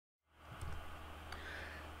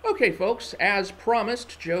Okay, folks, as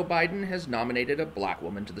promised, Joe Biden has nominated a black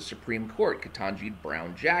woman to the Supreme Court, Ketanji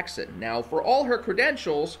Brown Jackson. Now, for all her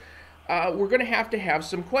credentials, we're going to have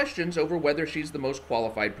some questions over whether she's the most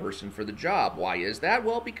qualified person for the job. Why is that?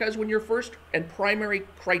 Well, because when your first and primary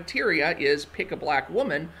criteria is pick a black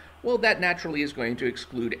woman, well, that naturally is going to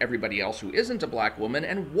exclude everybody else who isn't a black woman.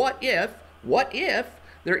 And what if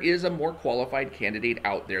there is a more qualified candidate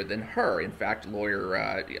out there than her? In fact, lawyer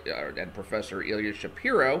and Professor Ilya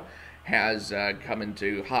Shapiro has come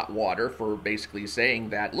into hot water for basically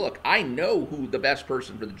saying that, look, I know who the best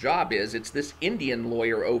person for the job is. It's this Indian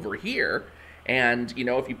lawyer over here. And, you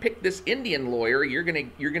know, if you pick this Indian lawyer, you're gonna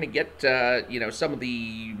get, some of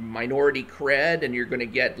the minority cred, and you're gonna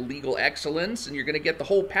get legal excellence, and you're gonna get the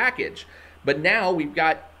whole package. But now we've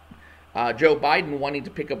got Joe Biden wanting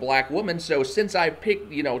to pick a black woman, so since I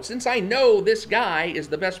know this guy is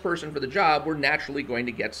the best person for the job, we're naturally going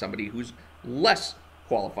to get somebody who's less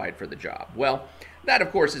qualified for the job. Well, that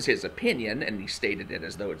of course is his opinion, and he stated it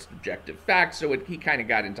as though it's objective fact, so he kind of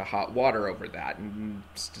got into hot water over that and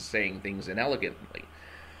saying things inelegantly.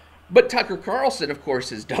 But Tucker Carlson, of course,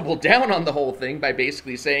 has doubled down on the whole thing by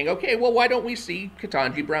basically saying, okay, well, why don't we see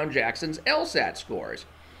Ketanji Brown Jackson's LSAT scores?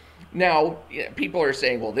 Now, people are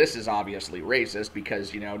saying, well, this is obviously racist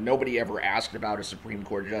because, nobody ever asked about a Supreme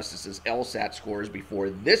Court justice's LSAT scores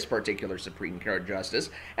before this particular Supreme Court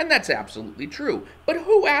justice, and that's absolutely true. But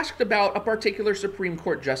who asked about a particular Supreme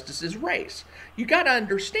Court justice's race? You got to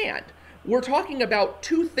understand, we're talking about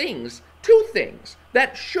two things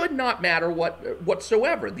that should not matter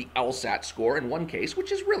whatsoever. The LSAT score in one case,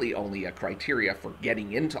 which is really only a criteria for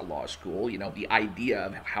getting into law school, the idea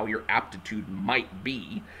of how your aptitude might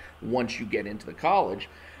be once you get into the college.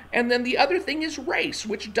 And then the other thing is race,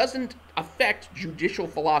 which doesn't affect judicial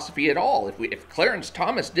philosophy at all. If Clarence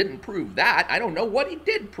Thomas didn't prove that, I don't know what he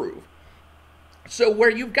did prove. So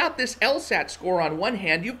where you've got this LSAT score on one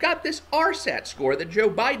hand, you've got this RSAT score that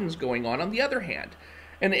Joe Biden's going on the other hand.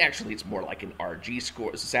 And actually, it's more like an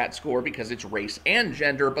SAT score because it's race and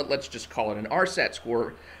gender, but let's just call it an RSAT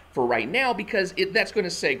score for right now because that's going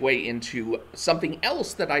to segue into something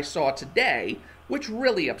else that I saw today, which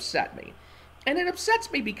really upset me. And it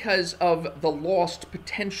upsets me because of the lost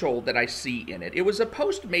potential that I see in it. It was a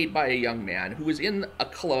post made by a young man who is in a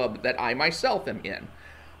club that I myself am in.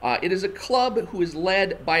 It is a club who is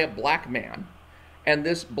led by a black man, and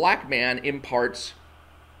this black man imparts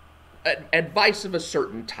advice of a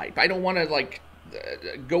certain type. I don't want to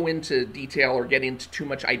go into detail or get into too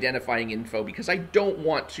much identifying info because I don't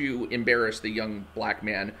want to embarrass the young black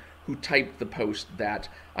man who typed the post that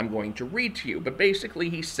I'm going to read to you. But basically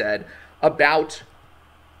he said about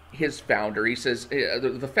his founder, he says,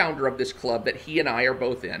 the founder of this club that he and I are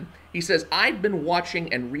both in, he says, I've been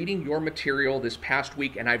watching and reading your material this past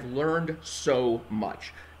week and I've learned so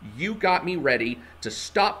much. You got me ready to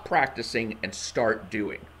stop practicing and start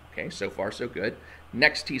doing. Okay, so far so good.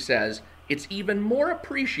 Next he says, it's even more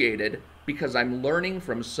appreciated because I'm learning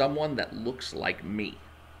from someone that looks like me.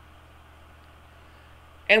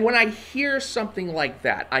 And when I hear something like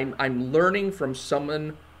that, I'm learning from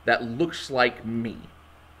someone that looks like me,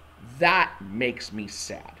 that makes me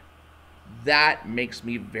sad. That makes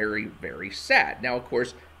me very, very sad. Now, of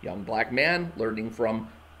course, young black man learning from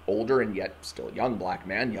older and yet still young black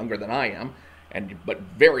man, younger than I am, but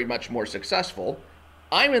very much more successful.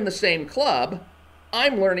 I'm in the same club.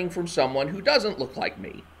 I'm learning from someone who doesn't look like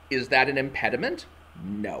me. Is that an impediment?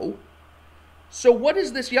 No. So what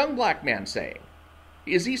is this young black man saying?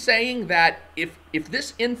 Is he saying that if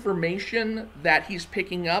this information that he's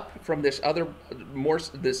picking up from this other more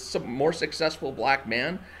successful black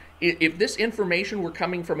man, if this information were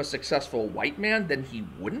coming from a successful white man, then he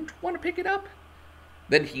wouldn't want to pick it up?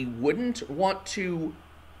 Then he wouldn't want to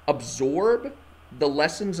absorb the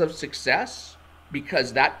lessons of success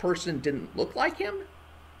because that person didn't look like him?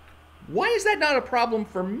 Why is that not a problem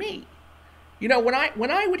for me? When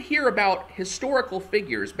I would hear about historical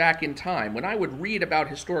figures back in time, when I would read about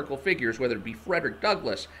historical figures, whether it be Frederick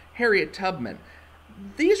Douglass, Harriet Tubman,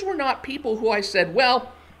 these were not people who I said,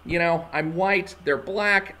 well, I'm white, they're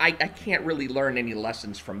black, I can't really learn any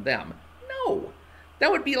lessons from them. No.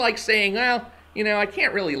 That would be like saying, well, I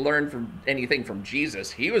can't really learn anything from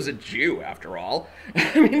Jesus. He was a Jew, after all.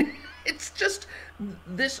 I mean, it's just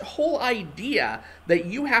this whole idea that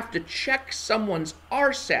you have to check someone's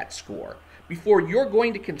RSAT score before you're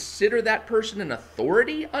going to consider that person an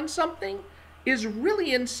authority on something is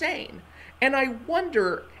really insane. And I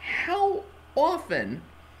wonder how often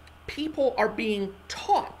people are being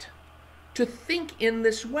taught to think in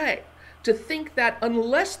this way, to think that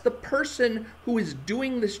unless the person who is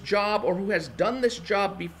doing this job or who has done this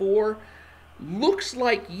job before looks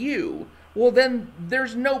like you, well, then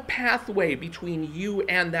there's no pathway between you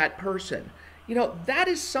and that person. You know, that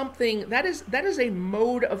is something, that is a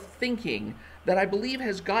mode of thinking that I believe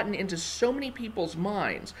has gotten into so many people's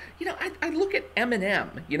minds. You know, I look at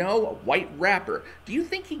Eminem, you know, a white rapper. Do you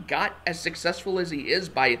think he got as successful as he is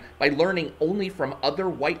by learning only from other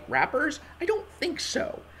white rappers? I don't think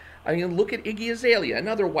so. I mean, look at Iggy Azalea,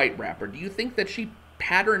 another white rapper. Do you think that she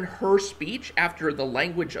patterned her speech after the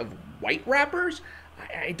language of white rappers?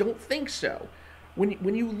 I don't think so.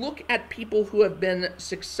 When you look at people who have been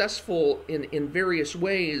successful in various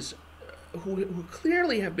ways, who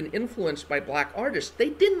clearly have been influenced by black artists, they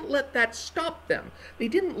didn't let that stop them. They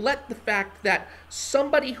didn't let the fact that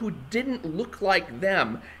somebody who didn't look like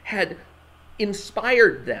them had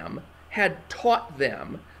inspired them, had taught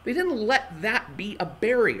them, they didn't let that be a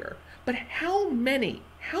barrier. But how many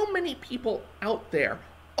people out there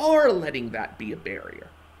are letting that be a barrier?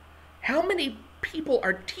 How many people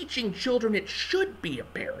are teaching children it should be a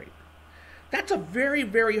barrier? That's a very,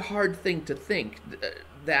 very hard thing to think,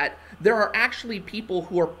 that there are actually people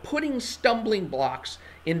who are putting stumbling blocks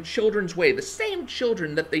in children's way. The same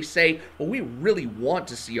children that they say, well, we really want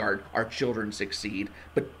to see our children succeed.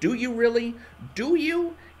 But do you really? Do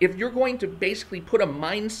you? If you're going to basically put a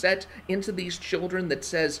mindset into these children that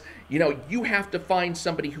says, you know, you have to find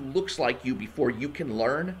somebody who looks like you before you can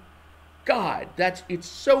learn, God, it's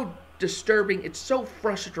so disturbing, it's so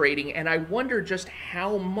frustrating, and I wonder just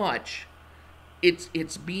how much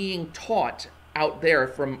it's being taught out there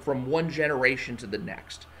from one generation to the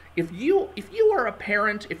next. If you are a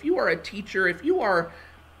parent, if you are a teacher, if you are,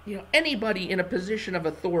 you know, anybody in a position of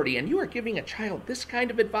authority, and you are giving a child this kind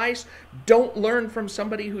of advice, don't learn from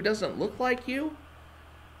somebody who doesn't look like you.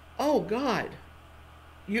 Oh God,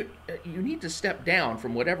 you need to step down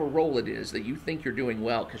from whatever role it is that you think you're doing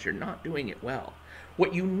well, because you're not doing it well.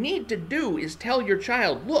 What you need to do is tell your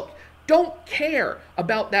child, look, don't care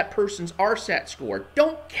about that person's RSAT score.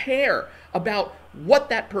 Don't care about what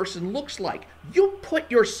that person looks like. You put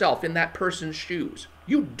yourself in that person's shoes.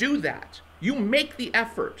 You do that. You make the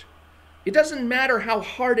effort. It doesn't matter how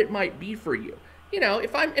hard it might be for you. You know,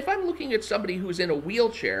 if I'm looking at somebody who's in a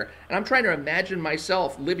wheelchair and I'm trying to imagine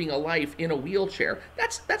myself living a life in a wheelchair,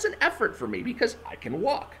 that's an effort for me because I can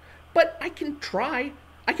walk. But I can try.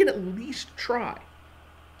 I can at least try.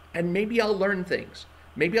 And maybe I'll learn things.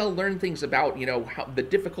 Maybe I'll learn things about, you know, how the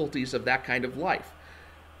difficulties of that kind of life.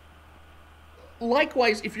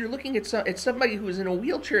 Likewise, if you're looking at somebody who is in a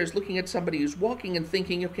wheelchair is looking at somebody who's walking and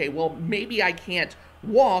thinking, okay, well, maybe I can't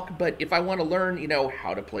walk, but if I want to learn, you know,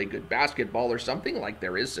 how to play good basketball or something, like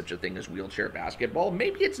there is such a thing as wheelchair basketball,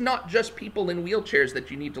 maybe it's not just people in wheelchairs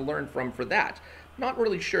that you need to learn from for that. Not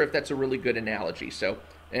really sure if that's a really good analogy, so,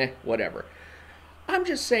 whatever. I'm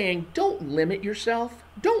just saying, don't limit yourself.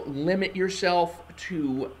 Don't limit yourself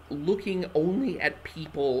to looking only at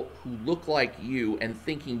people who look like you and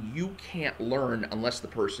thinking you can't learn unless the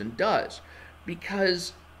person does.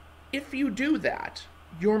 Because if you do that,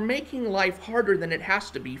 you're making life harder than it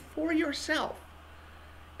has to be for yourself.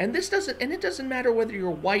 And it doesn't matter whether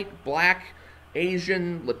you're white, black,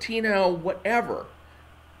 Asian, Latino, whatever.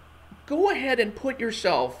 Go ahead and put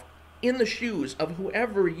yourself in the shoes of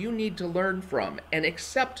whoever you need to learn from and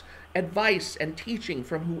accept advice and teaching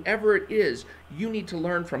from whoever it is you need to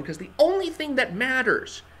learn from, because the only thing that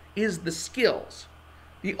matters is the skills.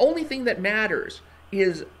 The only thing that matters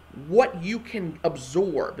is what you can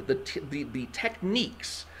absorb, the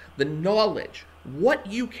techniques, the knowledge, what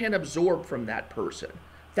you can absorb from that person.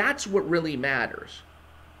 That's what really matters.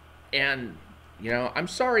 And, you know, I'm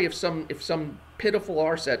sorry if some pitiful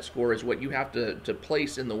RSAT score is what you have to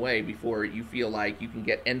place in the way before you feel like you can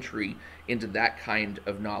get entry into that kind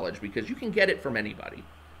of knowledge, because you can get it from anybody.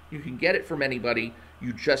 You can get it from anybody.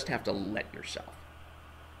 You just have to let yourself.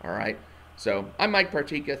 All right? So, I'm Mike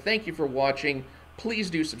Partika. Thank you for watching. Please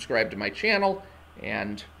do subscribe to my channel,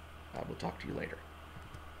 and I will talk to you later.